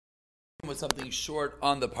with something short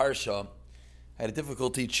on the parsha. I had a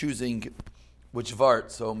difficulty choosing which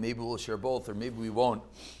vart, so maybe we'll share both, or maybe we won't.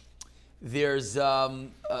 There's the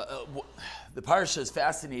parsha is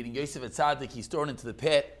fascinating. Yosef Atzadik, he's thrown into the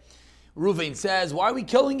pit. Reuven says, "Why are we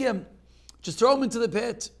killing him? Just throw him into the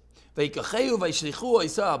pit." And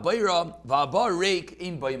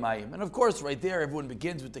of course, right there, everyone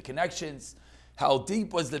begins with the connections. How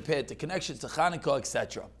deep was the pit? The connections to Chanukah,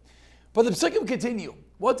 etc. But the psukim continue.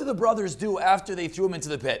 What did the brothers do after they threw him into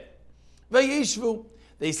the pit? Vayeishev,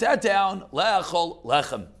 they sat down, le'achol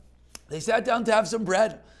lechem. They sat down to have some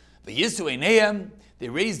bread. Vayisu einayim, they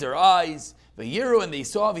raised their eyes. Vayiru, and they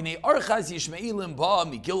saw, v'nei archas yishmaelim ba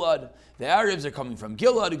migilad. The Arabs are coming from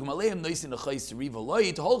Gilad. Ugmaleim noisin achayis riva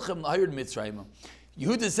loyit holchem lahayred mitzrayim.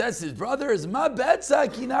 Yehuda says to his brothers, "Ma betza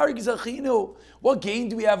ki narig zachinu." What gain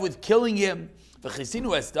do we have with killing him?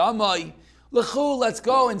 V'chisinu esdamai. Lechu, let's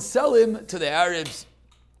go and sell him to the Arabs.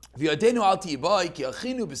 V'yadenu al tiyibai ki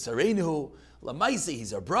achinu b'sareinu. Lamaisi,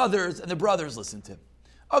 he's our brothers, and the brothers listen to him.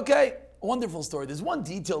 Okay, a wonderful story. There's one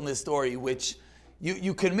detail in this story which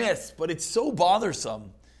you can miss, but it's so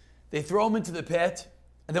bothersome. They throw him into the pit,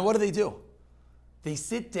 and then what do? They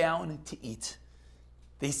sit down to eat.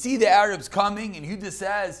 They see the Arabs coming, and Yehuda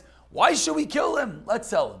says, "Why should we kill him? Let's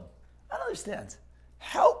sell him." I don't understand.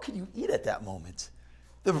 How can you eat at that moment?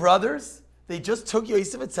 The brothers, they just took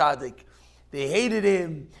Yosef Atzadik. They hated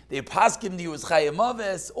him. They passed him. He was Chayim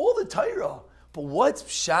Aves. All the Torah. But what's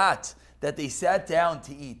pshat that they sat down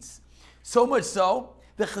to eat? So much so,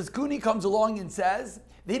 the Chizkuni comes along and says,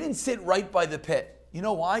 they didn't sit right by the pit. You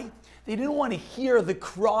know why? They didn't want to hear the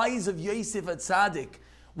cries of Yosef Atzadik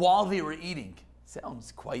while they were eating.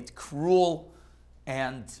 Sounds quite cruel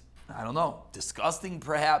and, I don't know, disgusting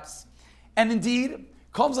perhaps. And indeed,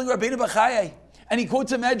 comes like Rabbeinu Bachayai, and he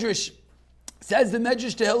quotes a medrash. Says the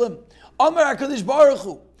medrash to Tehillim, Amar HaKadosh Baruch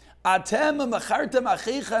Hu, Atem machartem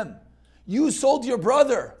achichem. You sold your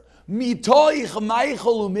brother, mitoich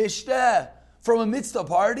meichel umishteh, from a mitzvah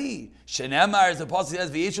party. Shenemar, as the apostle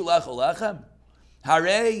says, v'yeshu lechol lechem.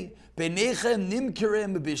 Harei benechem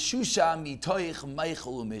nimkerem b'shusha mitoich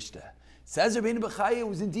meichel umishteh. Says Rabbeinu Bachayai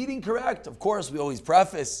was indeed incorrect. Of course, we always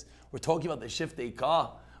preface, we're talking about the Shiftei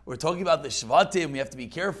Ka. We're talking about the Shevatim. We have to be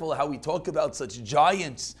careful how we talk about such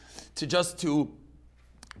giants to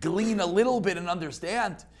glean a little bit and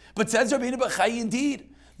understand. But says Rabbeinu Bachayai, indeed,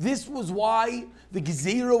 this was why the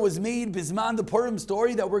Gezerah was made, Bisman, the Purim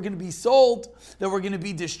story, that we're going to be sold, that we're going to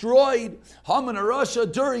be destroyed, Haman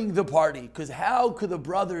Arasha, during the party. Because how could the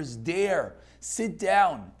brothers dare sit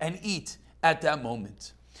down and eat at that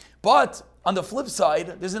moment? But on the flip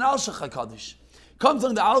side, there's an Alshich HaKadosh. Comes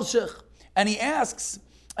on the Alshich, and he asks,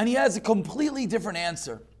 and he has a completely different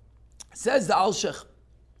answer. Says the Alshich,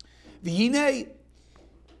 V'hinei,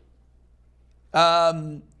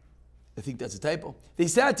 I think that's a typo. They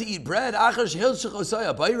sat to eat bread. They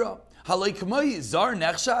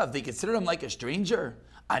considered him like a stranger.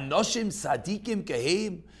 Anoshim sadikim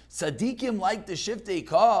kaheim. Sadikim like the Shiftei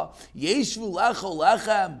Ka. Yeshvu lecho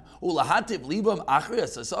lechem ulahativ libam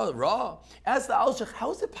achrias asa ra. Ask the Alshich,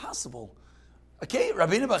 how is it possible? Okay,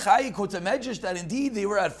 Rabbeinu Bachayai quotes a medrash that indeed they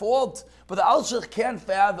were at fault, but the Alshich can't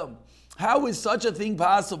fathom. How is such a thing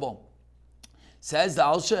possible? Says the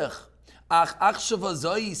Alshich, Ach achshava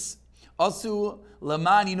zois asu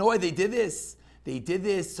laman. You know why they did this? They did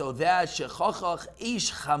this so that shechachach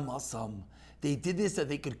ish chamasam. They did this so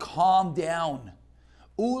they could calm down.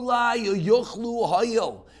 Ulai yuchlu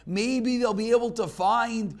hayil. Maybe they'll be able to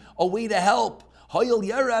find a way to help.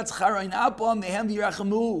 Maybe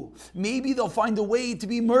they'll find a way to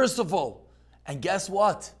be merciful. And guess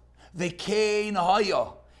what? The kain haya.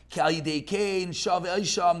 Their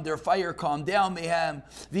fire calmed down, and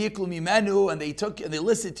they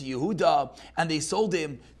listened to Yehuda, and they sold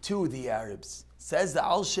him to the Arabs. Says the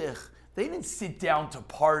Alshich, they didn't sit down to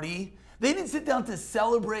party. They didn't sit down to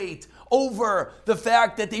celebrate over the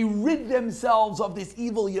fact that they rid themselves of this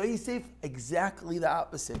evil Yosef. Exactly the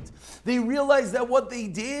opposite. They realized that what they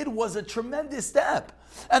did was a tremendous step.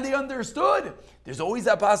 And they understood there's always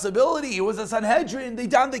that possibility. It was a Sanhedrin. They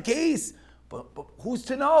downed the case. But who's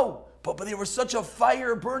to know? But there was such a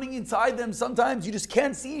fire burning inside them. Sometimes you just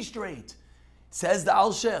can't see straight. Says the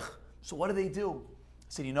Alshich. So what do? They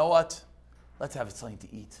said, you know what? Let's have something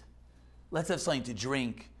to eat. Let's have something to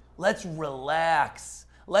drink. Let's relax.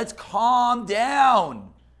 Let's calm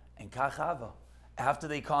down. And kachava. After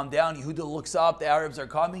they calm down, Yehuda looks up, the Arabs are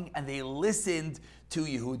coming, and they listened to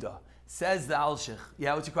Yehuda. Says the Alshich.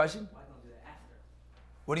 Yeah, what's your question? Why don't they do that after?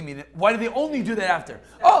 What do you mean? Why do they only do that after?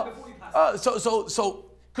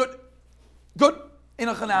 So good. In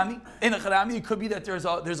a chanami, it could be that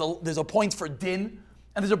there's a point for din.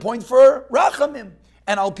 And there's a point for Rachamim.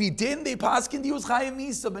 And Al Pi Din, they paskin Dius Chayim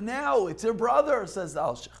Misa, but now it's their brother, says the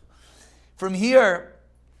Alshich. From here,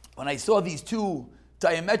 when I saw these two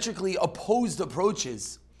diametrically opposed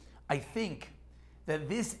approaches, I think that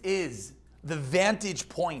this is the vantage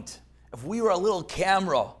point. If we were a little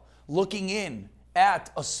camera looking in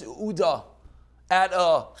at a Seudah, at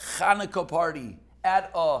a Hanukkah party,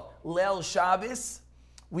 at a Leil Shabbos,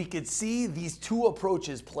 we could see these two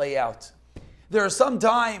approaches play out. There are some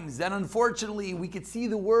times that unfortunately we could see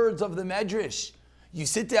the words of the Medrash. You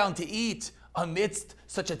sit down to eat amidst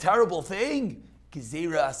such a terrible thing,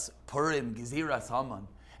 Gezeras Purim, Gezeras Haman.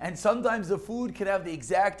 And sometimes the food could have the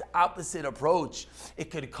exact opposite approach. It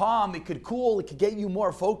could calm, it could cool, it could get you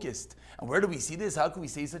more focused. And where do we see this? How can we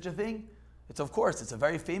say such a thing? It's a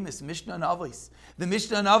very famous Mishnah and Avos. The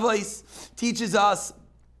Mishnah and Avos teaches us,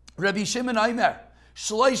 Rabbi Shimon Aimer,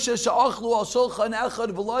 Shloisha sha'achlu al shulchan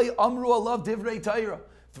echad v'loi amru alav divrei Torah.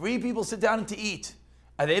 3 people sit down to eat,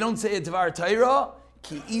 and they don't say a dvar Torah,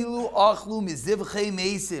 ki ilu achlu mizivchei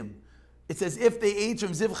mesim. It's as if they ate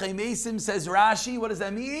from zivchei mesim, says Rashi. What does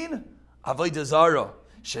that mean? Avodah zara.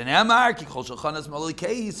 Shenemar ki kol shulchanas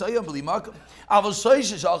malakei yisayam b'li makam. Aval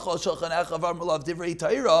shloisha sha'achlu al shulchan echad v'amru alav divrei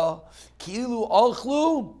Torah, ki ilu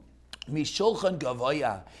achlu mishulchan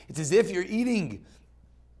gavaya. It's as if you're eating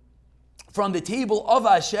from the table of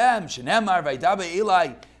Hashem. Shenemar vaydabe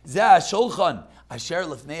Eli zeh shulchan asher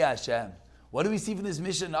lefnei Hashem. What do we see from this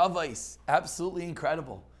mission of Avos? Absolutely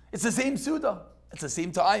incredible. It's the same Suda. It's the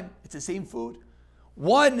same time. It's the same food.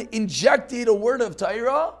 One injected a word of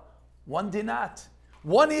Torah, one did not.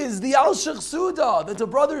 One is the Alshichs Suda, that the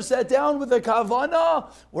brother sat down with a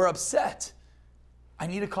kavana. We're upset. I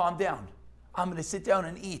need to calm down. I'm going to sit down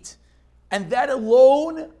and eat. And that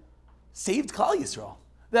alone saved Klal Yisrael.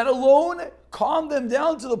 That alone calmed them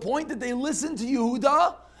down to the point that they listened to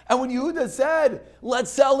Yehuda. And when Yehuda said, let's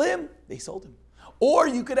sell him, they sold him. Or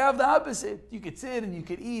you could have the opposite. You could sit and you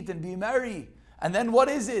could eat and be merry. And then what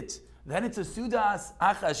is it? Then it's a Sudas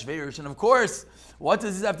Achashverosh. And of course, what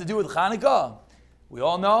does this have to do with Hanukkah? We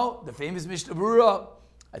all know the famous Mishnah Berurah.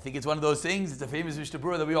 I think it's one of those things. It's a famous Mishnah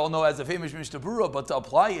Berurah that we all know as a famous Mishnah Berurah. But to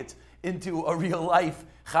apply it into a real life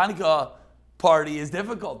Hanukkah party is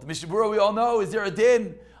difficult. The Mishnah Berurah we all know, is there a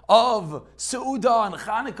din of Seudah and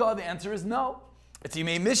Chanukah? The answer is no. It's you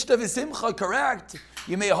may Mishnah v'simcha, correct.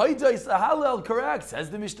 You may Haidais Hallel, correct, says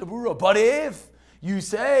the Mishnah Berurah. But if you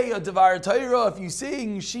say a Devar Torah, if you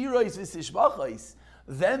sing Shirais v'sishbachais,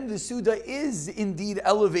 then the Suda is indeed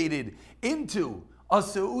elevated into a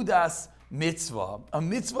Seudas mitzvah, a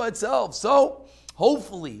mitzvah itself. So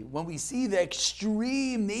hopefully when we see the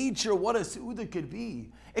extreme nature what a Seudah could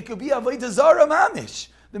be, it could be Avodah Zarah mamish.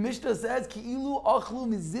 The Mishnah says, Ki'ilu achlu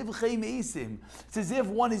mizivchei meisim. It's as if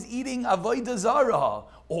one is eating Avodah Zarah.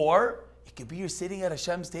 Or it could be you're sitting at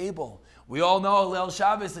Hashem's table. We all know Leil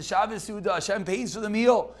Shabbos, the Shabbos Suda, Hashem pays for the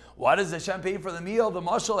meal. Why does Hashem pay for the meal? The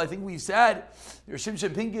mashal, I think we've said, there's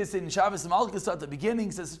Shimshon Pincus in Shabbos Malchus at the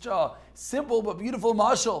beginning, says such a simple but beautiful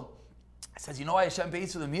mashal. It says, you know why Hashem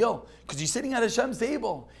pays for the meal? Because you're sitting at Hashem's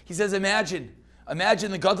table. He says, imagine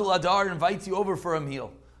the Gadol Adar invites you over for a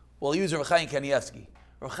meal. We'll use Rav Chaim Kanievsky.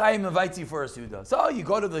 Rav Chaim invites you for a Suda. So you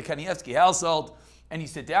go to the Kanievsky household and you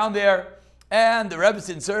sit down there and the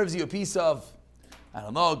Rebbetzin serves you a piece of, I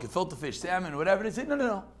don't know, gefilte fish, salmon, whatever. They say,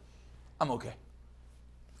 no, I'm okay.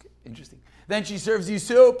 Interesting. Then she serves you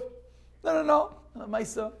soup. No,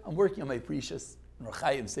 Maisa, I'm working on my precious. And Rav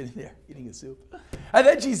Chaim sitting there eating a soup. And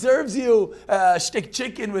then she serves you shtick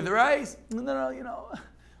chicken with rice. No,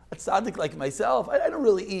 a tzaddik like myself, I don't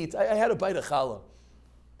really eat. I had a bite of challah.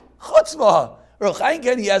 Chutzpah. Rav Chaim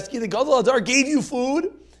Kanievsky, the Gadol Adar gave you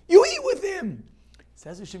food. You eat with him.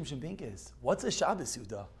 Says Shimshon Pincus, what's a Shabbos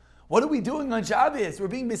Suda? What are we doing on Shabbos? We're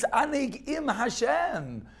being misaneg im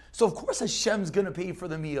Hashem. So of course Hashem's going to pay for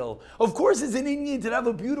the meal. Of course it's an Indian to have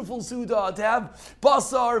a beautiful Suda, to have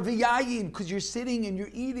basar v'yayin, because you're sitting and you're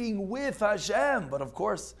eating with Hashem. But of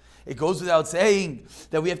course, it goes without saying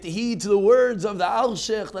that we have to heed to the words of the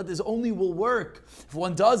Alshichs, that this only will work if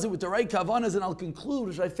one does it with the right kavanas. And I'll conclude,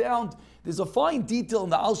 which I found, there's a fine detail in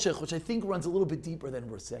the Alshichs, which I think runs a little bit deeper than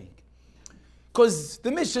we're saying. Because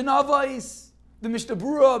the Mishnah Avos, the Mishnah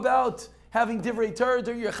Berurah about having divrei Torah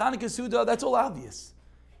during your Chanukah Suda, that's all obvious.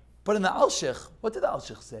 But in the Alshichs, what did the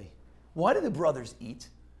Alshichs say? Why did the brothers eat?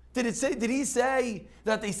 Did he say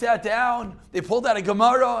that they sat down, they pulled out a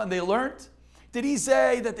Gemara and they learned? Did he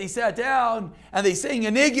say that they sat down and they sang a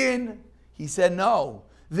niggin? He said no.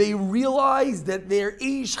 They realized that their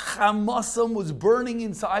ish chamasam was burning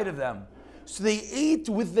inside of them. So they ate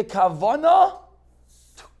with the kavana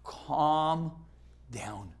to calm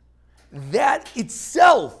down. That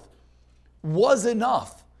itself was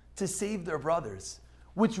enough to save their brothers.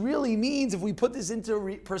 Which really means, if we put this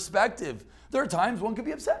into perspective, there are times one could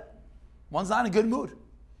be upset. One's not in a good mood.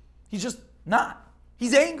 He's just not.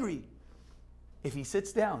 He's angry. If he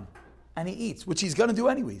sits down and he eats, which he's going to do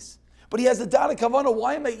anyways, but he has the data kavana,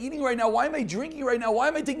 why am I eating right now? Why am I drinking right now? Why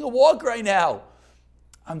am I taking a walk right now?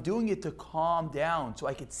 I'm doing it to calm down so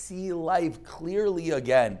I could see life clearly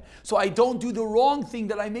again. So I don't do the wrong thing,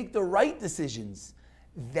 that I make the right decisions.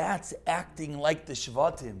 That's acting like the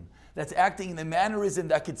Shevatim. That's acting in the mannerism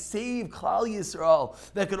that could save Klal Yisrael,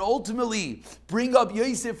 that could ultimately bring up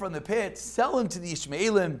Yosef from the pit, sell him to the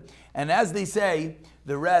Ishmaelim, and as they say,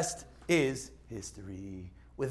 the rest is history.